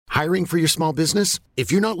Hiring for your small business?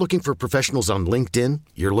 If you're not looking for professionals on LinkedIn,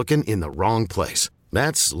 you're looking in the wrong place.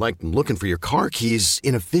 That's like looking for your car keys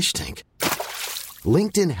in a fish tank.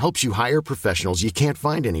 LinkedIn helps you hire professionals you can't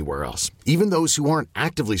find anywhere else, even those who aren't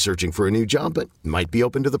actively searching for a new job but might be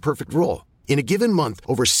open to the perfect role. In a given month,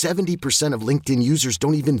 over 70% of LinkedIn users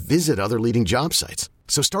don't even visit other leading job sites.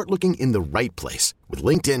 So start looking in the right place. With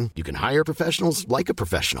LinkedIn, you can hire professionals like a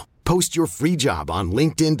professional. Post your free job on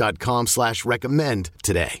linkedin.com/recommend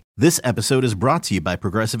today. This episode is brought to you by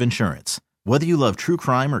Progressive Insurance. Whether you love true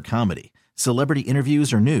crime or comedy, celebrity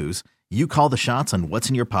interviews or news, you call the shots on what's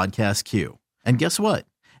in your podcast queue. And guess what?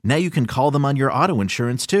 Now you can call them on your auto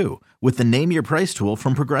insurance too with the Name Your Price tool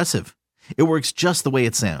from Progressive. It works just the way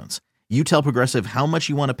it sounds. You tell Progressive how much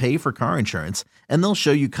you want to pay for car insurance, and they'll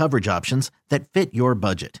show you coverage options that fit your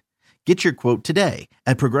budget. Get your quote today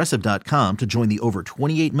at Progressive.com to join the over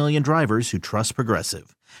 28 million drivers who trust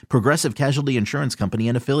Progressive. Progressive Casualty Insurance Company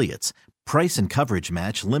and Affiliates. Price and coverage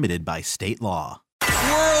match limited by state law.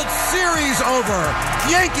 World Series over.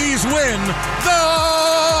 Yankees win. The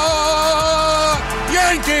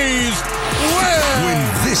Yankees win. When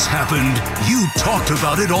this happened, you talked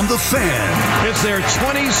about it on The Fan. It's their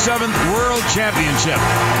 27th World Championship,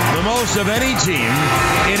 the most of any team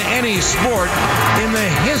in any sport in the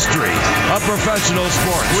history of professional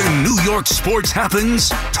sports. When New York sports happens,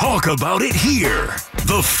 talk about it here.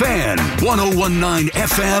 The Fan, 101.9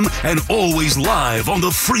 FM, and always live on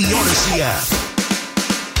the free Odyssey app.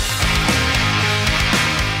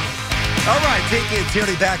 All right, Tiki and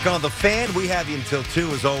Tierney back on The Fan. We have you until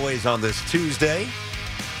 2, as always, on this Tuesday.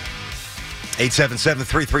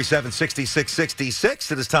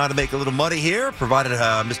 877-337-6666. It is time to make a little money here, provided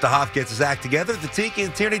Mr. Hoff gets his act together. The Tiki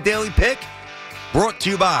and Tierney Daily Pick, brought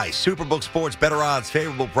to you by Superbook Sports, better odds,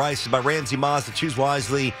 favorable prices, by Ramsey Mazda. Choose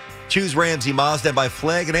wisely. Choose Ramsey Mazda. And by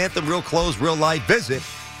Flag and Anthem, real close, real life. Visit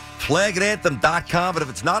flagandanthem.com. But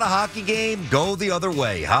if it's not a hockey game, go the other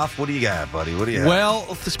way. Hoff, what do you got, buddy? What do you have?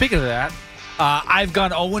 Well, speaking of that, I've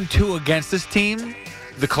gone 0-2 against this team,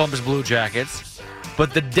 the Columbus Blue Jackets.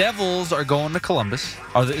 But the Devils are going to Columbus.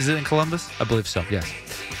 Is it in Columbus? I believe so, yes.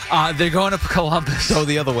 They're going to Columbus. Go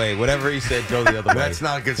the other way. Whatever he said, go the other way. That's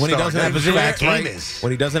not a good when start. He doesn't have his facts right.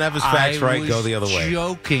 When he doesn't have his facts right, go the other way.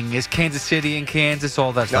 Joking. It's Kansas City and Kansas,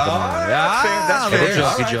 all that stuff. That's fair.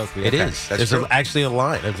 Jokey. It is. There's actually a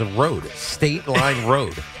line. There's a road. State line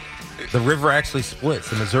road. The river actually splits.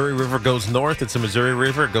 The Missouri River goes north. It's the Missouri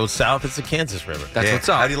River. It goes south. It's the Kansas River. That's what's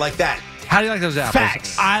up. How do you like that? How do you like those apples?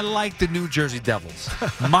 Facts. I like the New Jersey Devils.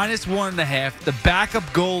 -1.5. The backup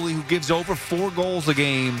goalie who gives over 4 goals a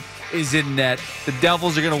game is in net. The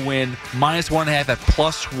Devils are going to win -1.5 at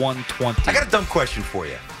 +120. I got a dumb question for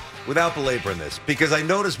you, without belaboring this, because I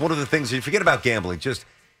noticed one of the things, you forget about gambling, just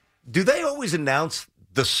do they always announce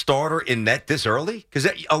the starter in net this early? Because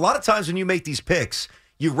a lot of times when you make these picks,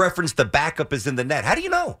 you reference the backup is in the net. How do you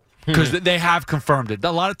know? Because they have confirmed it.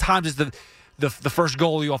 A lot of times it's the first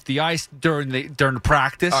goalie off the ice during the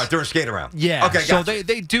practice. During skate around. Yeah. Okay, so gotcha.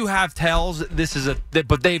 they do have tells. This is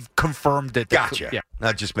but they've confirmed it. Gotcha. Yeah.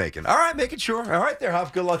 Not just making. All right, making sure. All right, there,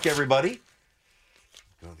 Huff. Good luck, everybody.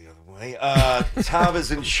 Go the other way. Tom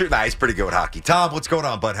is in sure. Nah, he's pretty good with hockey. Tom, what's going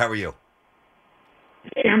on, bud? How are you?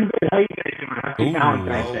 Hey, I'm good. How you guys doing?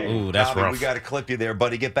 Ooh, that's Tommy, rough. We got to clip you there,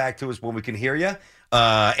 buddy. Get back to us when we can hear you.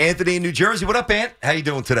 Anthony in New Jersey. What up, Ant? How you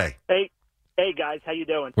doing today? Hey guys, how you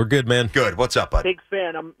doing? We're good, man. Good. What's up, bud? Big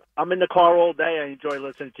fan. I'm in the car all day. I enjoy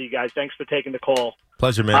listening to you guys. Thanks for taking the call.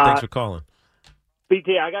 Pleasure, man. Thanks for calling.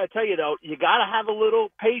 BT, I got to tell you though, you got to have a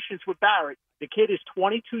little patience with Barrett. The kid is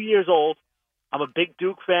 22 years old. I'm a big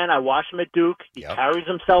Duke fan. I watch him at Duke. He carries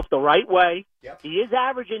himself the right way. Yep. He is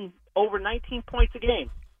averaging over 19 points a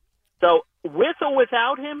game. So with or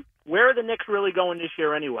without him, where are the Knicks really going this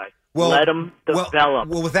year anyway? Let him develop.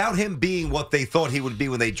 Well, without him being what they thought he would be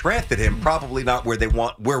when they drafted him, probably not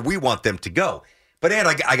where we want them to go. But Ant,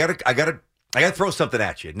 I gotta throw something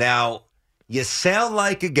at you. Now, you sound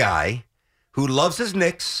like a guy who loves his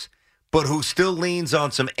Knicks, but who still leans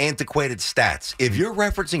on some antiquated stats. If you're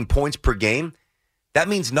referencing points per game, that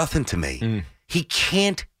means nothing to me. He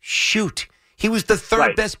can't shoot. He was the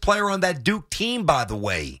third best player on that Duke team, by the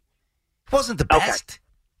way. He wasn't the best.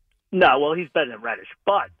 No, well, he's better than Reddish,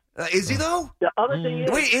 but is he though? The other thing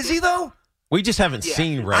is, wait, is he though? We just haven't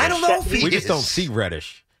seen Reddish. I don't know if he We is. just don't see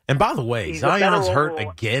Reddish. And by the way, He's Zion's a hurt better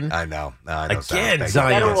again. I know. Again, Zion's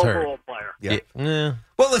Zion's hurt. overall player. Yeah.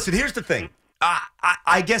 Well, listen. Here's the thing.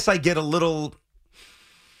 I guess I get a little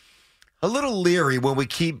leery when we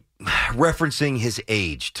keep referencing his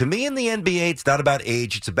age. To me, in the NBA, it's not about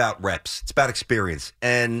age; it's about reps. It's about experience,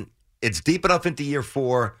 and it's deep enough into year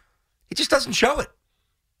 4. He just doesn't show it.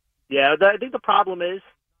 Yeah, I think the problem is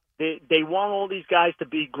They want all these guys to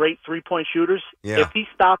be great three-point shooters. Yeah. If he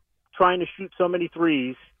stopped trying to shoot so many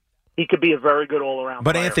threes, he could be a very good all-around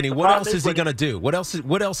But player. Anthony, what else is he going to do? What else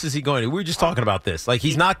is he going to do? We were just talking about this. Like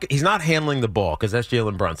he's not handling the ball because that's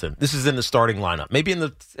Jalen Brunson. This is in the starting lineup. Maybe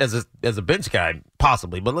as a bench guy,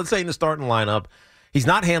 possibly. But let's say in the starting lineup, he's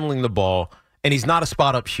not handling the ball and he's not a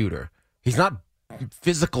spot-up shooter. He's not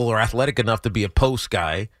physical or athletic enough to be a post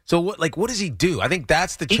guy. So what does he do? I think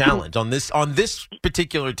that's the challenge on this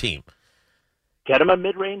particular team. Get him a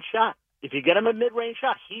mid-range shot. If you get him a mid-range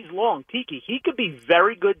shot, he's long. Tiki, he could be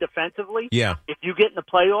very good defensively. Yeah. If you get in the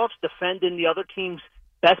playoffs, defending the other team's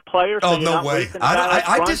best players. Oh, no way.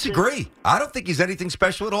 I disagree. I don't think he's anything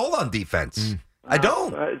special at all on defense. I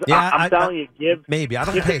don't. I'm telling you, give I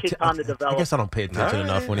don't give pay the kid time to develop. I guess I don't pay attention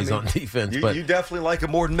enough when he's on defense. But you definitely like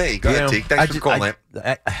him more than me. Go ahead, Teak. Thanks for calling.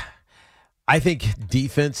 I think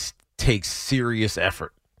defense takes serious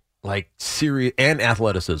effort, like serious and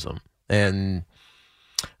athleticism, and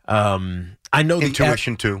I know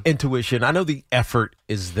intuition too. Intuition. I know the effort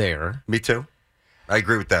is there. Me too. I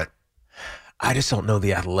agree with that. I just don't know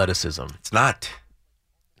the athleticism. It's not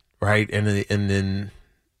right, and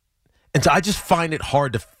so I just find it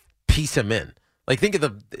hard to piece him in. Like think of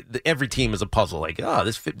the every team as a puzzle. Like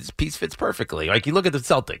this piece fits perfectly. Like you look at the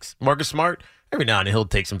Celtics, Marcus Smart. Every now and then he'll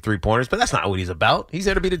take some 3-pointers, but that's not what he's about. He's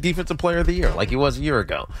there to be the defensive player of the year, like he was a year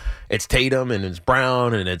ago. It's Tatum and it's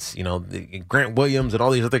Brown and it's Grant Williams and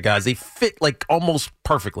all these other guys. They fit like almost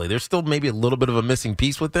perfectly. There's still maybe a little bit of a missing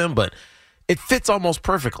piece with them, but it fits almost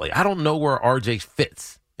perfectly. I don't know where RJ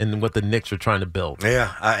fits in what the Knicks are trying to build.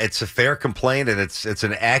 Yeah, it's a fair complaint and it's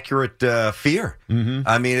an accurate fear. Mm-hmm.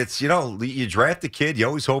 I mean, it's you draft a kid, you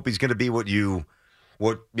always hope he's going to be what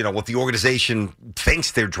the organization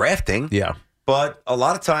thinks they're drafting. Yeah. But a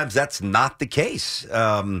lot of times that's not the case.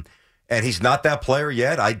 And he's not that player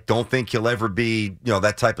yet. I don't think he'll ever be,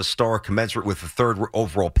 that type of star commensurate with the third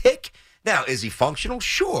overall pick. Now, is he functional?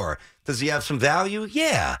 Sure. Does he have some value?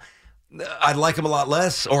 Yeah. I'd like him a lot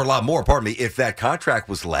less, or a lot more, pardon me, if that contract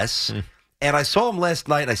was less. And I saw him last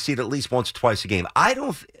night, and I see it at least once or twice a game. I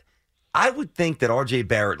would think that R.J.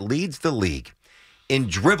 Barrett leads the league in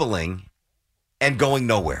dribbling and going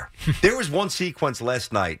nowhere. There was one sequence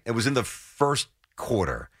last night. It was in the first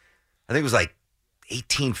quarter. I think it was like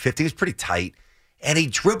 18-15. It was pretty tight. And he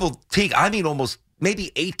dribbled, almost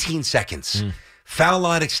maybe 18 seconds. Foul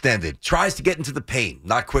line extended. Tries to get into the paint.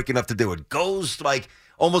 Not quick enough to do it. Goes like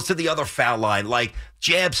almost to the other foul line. Like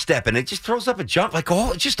jab stepping. It just throws up a jump. Like,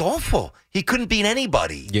 it's just awful. He couldn't beat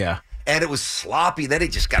anybody. Yeah. And it was sloppy. Then he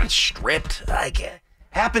just got stripped.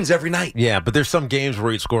 Happens every night. Yeah, but there's some games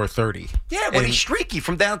where he'd score 30. Yeah, when he's streaky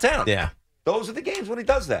from downtown. Yeah. Those are the games when he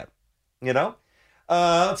does that.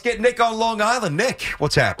 Let's get Nick on Long Island. Nick,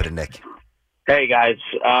 what's happening, Nick? Hey, guys.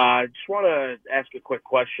 I just want to ask a quick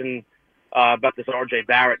question about this R.J.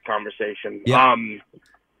 Barrett conversation. Yeah.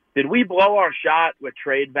 Did we blow our shot with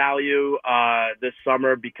trade value this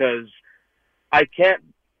summer? Because I can't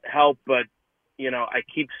help but, I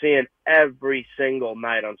keep seeing every single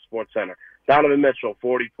night on SportsCenter. Donovan Mitchell,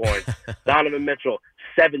 40 points. Donovan Mitchell,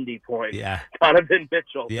 70 points. Yeah. Donovan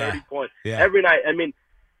Mitchell, 30 points. Yeah. Every night. I mean,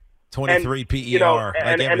 23 PER.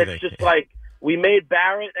 And it's just like we made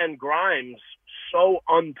Barrett and Grimes so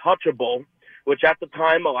untouchable, which at the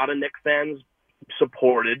time a lot of Knicks fans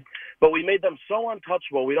supported, but we made them so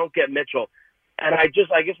untouchable. We don't get Mitchell. And I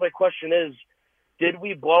guess my question is, did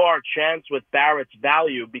we blow our chance with Barrett's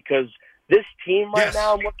value? Because this team right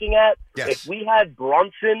now I'm looking at, if we had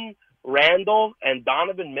Brunson, Randall, and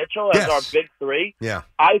Donovan Mitchell as our big three,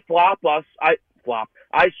 I swap us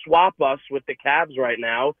with the Cavs right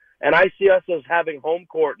now, and I see us as having home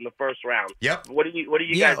court in the first round. Yep. What do you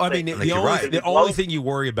guys think? The only thing you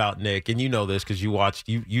worry about, Nick, and you know this because you watched,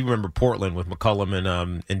 you remember Portland with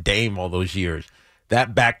McCollum and Dame all those years.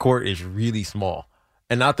 That backcourt is really small,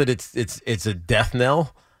 and not that it's a death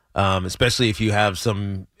knell, especially if you have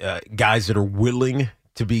some guys that are willing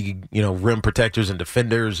to be, rim protectors and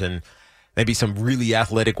defenders, and maybe some really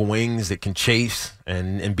athletic wings that can chase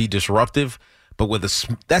and be disruptive. But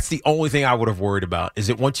that's the only thing I would have worried about, is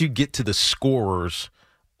that once you get to the scorers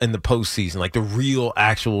in the postseason, like the real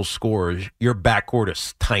actual scorers, your backcourt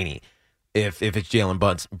is tiny if it's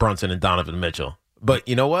Jalen Brunson and Donovan Mitchell. But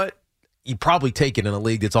you know what? You probably take it in a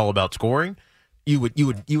league that's all about scoring. You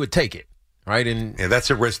would take it. Right, and that's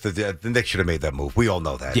a risk that the Knicks should have made that move. We all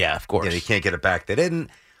know that. Yeah, of course. They can't get it back. They didn't.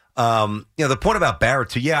 The point about Barrett,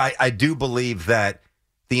 too, I do believe that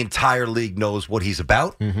the entire league knows what he's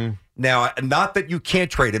about. Mm-hmm. Now, not that you can't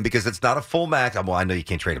trade him because it's not a full max. Well, I know you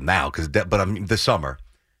can't trade him now, this summer.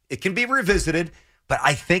 It can be revisited, but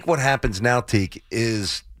I think what happens now, Teak,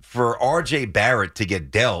 is for R.J. Barrett to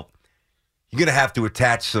get dealt, you're going to have to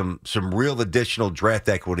attach some real additional draft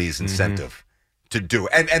equities incentive to do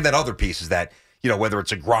it. And then other pieces that, whether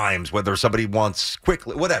it's a Grimes, whether somebody wants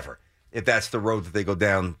quickly, whatever, if that's the road that they go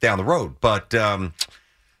down the road. But,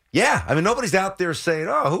 yeah, I mean, nobody's out there saying,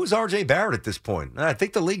 oh, who's R.J. Barrett at this point? I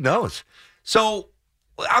think the league knows. So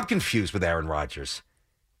I'm confused with Aaron Rodgers.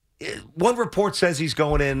 One report says he's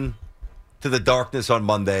going in to the darkness on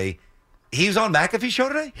Monday. He was on McAfee's show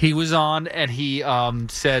today? He was on, and he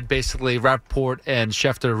said basically Rappaport and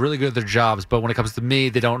Schefter are really good at their jobs, but when it comes to me,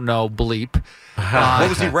 they don't know bleep. What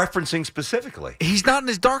was he referencing specifically? He's not in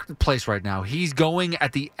his dark place right now. He's going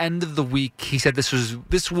at the end of the week. He said this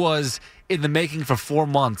was in the making for 4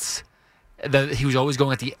 months, that he was always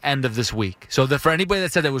going at the end of this week. So that for anybody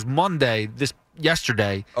that said it was Monday,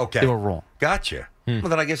 yesterday, they were wrong. Gotcha. Well,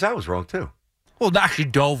 then I guess I was wrong, too. Well, actually,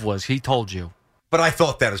 Dove was. He told you. But I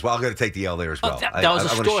thought that as well. I'm going to take the L there as well. That was a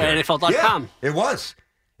story at NFL.com. Yeah, it was.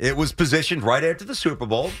 It was positioned right after the Super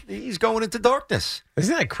Bowl. He's going into darkness.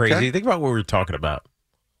 Isn't that crazy? Okay. Think about what we were talking about.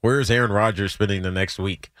 Where is Aaron Rodgers spending the next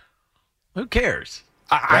week? Who cares?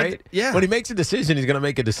 Right? Yeah. When he makes a decision, he's going to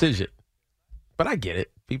make a decision. But I get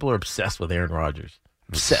it. People are obsessed with Aaron Rodgers.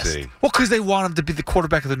 Obsessed. Well, because they want him to be the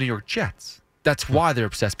quarterback of the New York Jets. That's why they're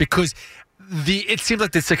obsessed. Because it seems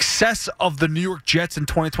like the success of the New York Jets in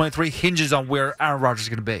 2023 hinges on where Aaron Rodgers is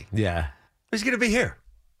going to be. Yeah. He's going to be here.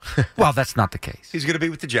 Well, that's not the case. He's going to be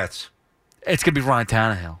with the Jets. It's going to be Ryan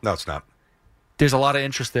Tannehill. No, it's not. There's a lot of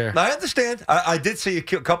interest there. I understand. I did see a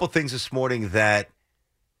couple things this morning that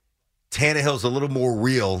Tannehill's a little more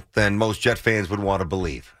real than most Jet fans would want to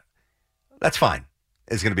believe. That's fine.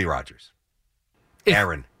 It's going to be Rodgers.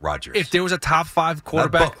 Aaron Rodgers. If there was a top 5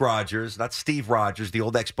 quarterback. Not Buck Rodgers, not Steve Rodgers, the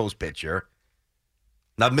old Expos pitcher.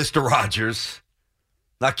 Not Mr. Rogers.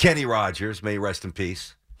 Not Kenny Rogers, may he rest in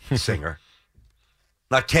peace, singer.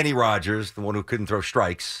 Not Kenny Rogers, the one who couldn't throw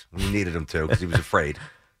strikes when you needed him to because he was afraid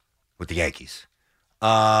with the Yankees.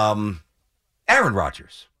 Aaron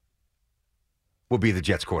Rodgers will be the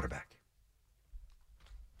Jets quarterback.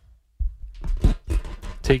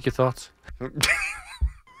 Take your thoughts.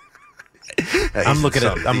 I'm looking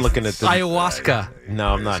at the ayahuasca.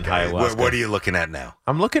 No, I'm not in ayahuasca. What are you looking at now?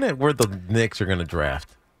 I'm looking at where the Knicks are going to draft.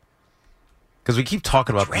 Because we keep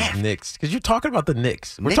talking about the Knicks. Because you're talking about the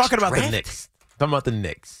Knicks. We're talking about the Knicks. Talking about the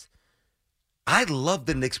Knicks. I love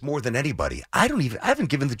the Knicks more than anybody. I haven't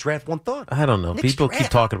given the draft one thought. I don't know. People keep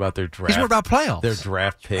talking about their draft. He's more about playoffs. Their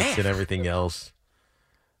draft picks and everything else.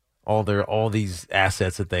 All these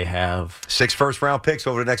assets that they have. 6 first-round picks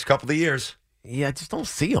over the next couple of years. Yeah, I just don't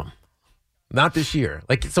see them. Not this year.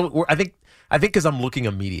 I think because I'm looking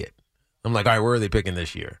immediate. I'm like, all right, where are they picking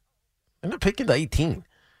this year? And they're picking the 18.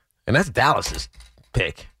 And that's Dallas's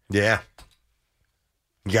pick. Yeah.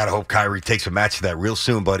 You got to hope Kyrie takes a match to that real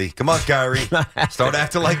soon, buddy. Come on, Kyrie. Start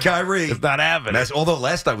acting like Kyrie. It's not happening. Although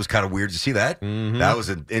last night was kind of weird to see that. Mm-hmm. That was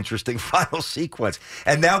an interesting final sequence.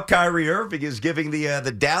 And now Kyrie Irving is giving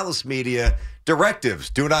the Dallas media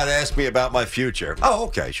directives. Do not ask me about my future. Oh,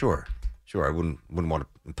 okay, sure. Sure, I wouldn't want to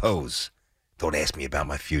impose. Don't ask me about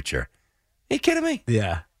my future. Are you kidding me?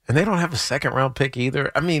 Yeah. And they don't have a second-round pick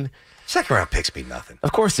either. I mean, second-round picks mean nothing.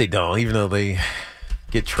 Of course they don't, even though they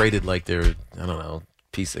get traded like they're, I don't know,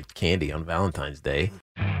 piece of candy on Valentine's Day.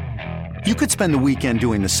 You could spend the weekend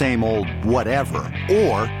doing the same old whatever,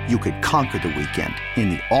 or you could conquer the weekend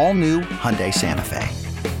in the all-new Hyundai Santa Fe.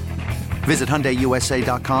 Visit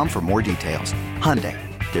HyundaiUSA.com for more details. Hyundai,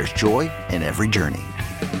 there's joy in every journey.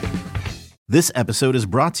 This episode is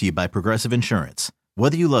brought to you by Progressive Insurance.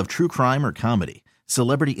 Whether you love true crime or comedy,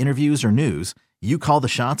 celebrity interviews or news, you call the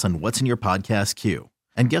shots on what's in your podcast queue.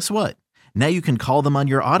 And guess what? Now you can call them on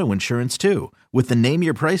your auto insurance too with the Name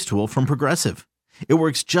Your Price tool from Progressive. It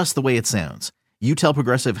works just the way it sounds. You tell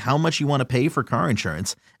Progressive how much you want to pay for car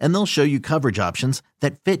insurance, and they'll show you coverage options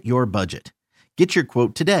that fit your budget. Get your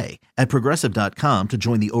quote today at Progressive.com to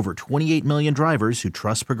join the over 28 million drivers who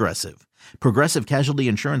trust Progressive. Progressive Casualty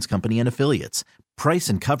Insurance Company and Affiliates. Price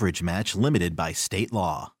and coverage match limited by state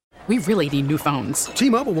law. We really need new phones.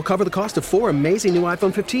 T-Mobile will cover the cost of 4 amazing new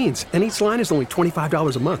iPhone 15s, and each line is only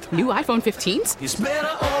 $25 a month. New iPhone 15s? It's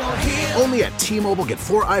better over here. Only at T-Mobile, get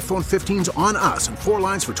 4 iPhone 15s on us and 4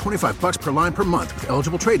 lines for $25 per line per month with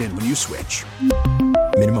eligible trade-in when you switch.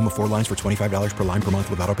 Minimum of 4 lines for $25 per line per month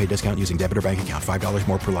with autopay discount using debit or bank account. $5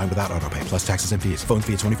 more per line without autopay, plus taxes and fees. Phone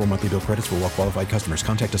fee at 24 monthly bill credits for well-qualified customers.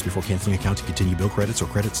 Contact us before canceling account to continue bill credits or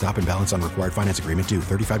credit stop and balance on required finance agreement due.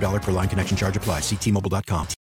 $35 per line connection charge applies. See T-Mobile.com.